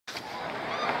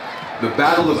The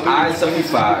Battle of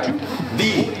I-75,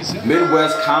 the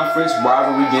Midwest Conference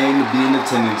rivalry game to be in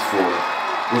attendance for,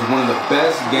 was one of the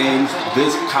best games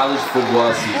this college football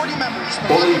season.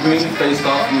 Bowling Green faced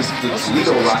off against the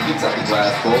Toledo Rockets at the Glass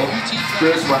Bowl.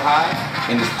 Spirits were high,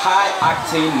 and this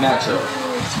high-octane matchup.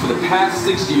 For the past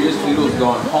 6 years, Toledo's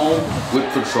gone home with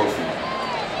the trophy.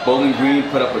 Bowling Green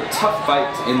put up a tough fight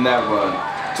to end that run.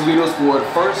 Toledo scored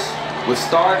first, with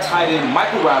star tight end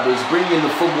Michael Roberts bringing in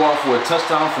the football for a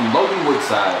touchdown from Logan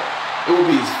Woodside. It will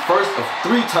be his first of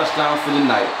 3 touchdowns for the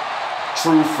night.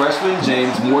 True freshman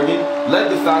James Morgan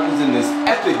led the Falcons in this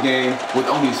epic game with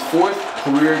only his 4th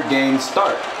career game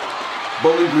start.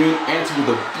 Bowling Green answered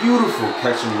with a beautiful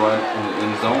catch and run in the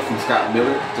end zone from Scott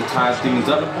Miller to tie things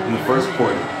up in the first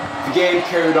quarter. The game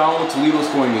carried on with Toledo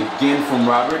scoring again from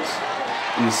Roberts.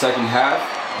 In the second half,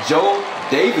 Joe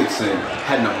Davidson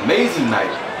had an amazing night,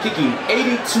 kicking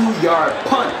 82-yard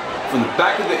punt from the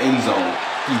back of the end zone.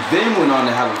 He then went on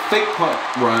to have a fake punt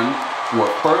run for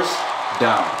a first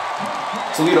down.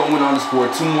 Toledo went on to score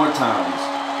 2 more times.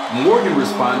 Morgan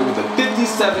responded with a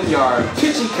 57-yard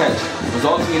pitch and catch,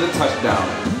 resulting in a touchdown.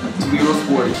 Toledo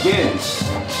scored again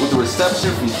with a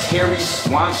reception from Terry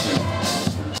Swanson.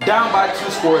 Down by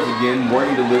 2 scores again,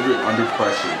 Morgan delivered under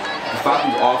pressure. The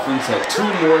Falcons offense had 2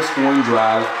 more scoring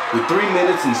drives with 3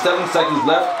 minutes and 7 seconds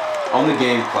left on the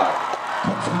game clock.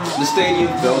 The stadium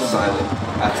fell silent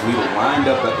as Toledo lined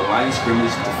up at the line of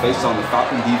scrimmage to face on the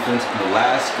Falcon defense in the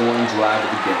last scoring drive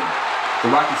of the game. The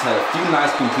Rockets had a few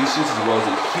nice completions as well as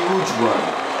a huge run.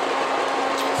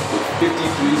 With 53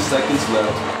 seconds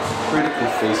left, critical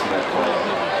face mask call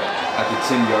at the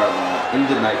 10-yard line in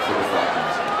the night for the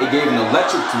Falcons. It gave an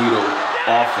electric Toledo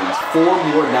offense 4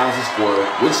 more downs to score,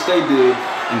 which they did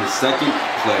in the second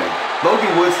play.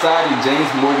 Logan Woodside and James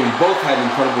Morgan both had an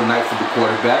incredible night for the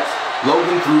quarterbacks.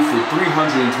 Logan threw for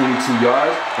 322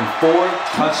 yards and 4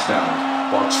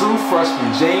 touchdowns, while true freshman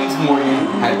James Morgan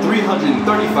had 335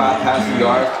 passing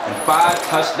yards and 5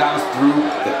 touchdowns through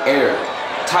the air.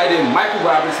 Tight end Michael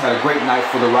Roberts had a great night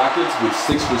for the Rockets with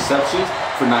 6 receptions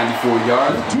for 94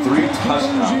 yards and 3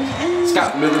 touchdowns.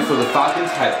 Scott Miller for the Falcons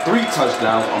had 3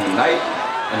 touchdowns on the night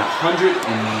and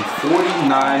 149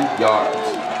 yards.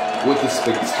 With a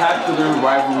spectacular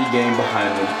rivalry game behind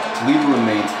them, Toledo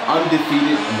remains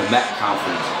undefeated in the MAC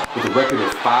Conference with a record of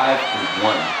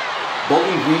 5-1.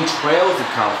 Bowling Green trails the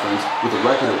conference with a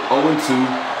record of 0-2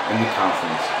 in the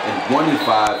conference and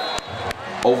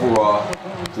 1-5 overall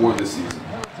for the season.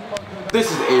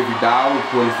 This is Avery Dowell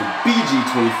reporting for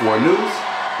BG24 News.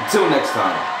 Until next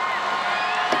time.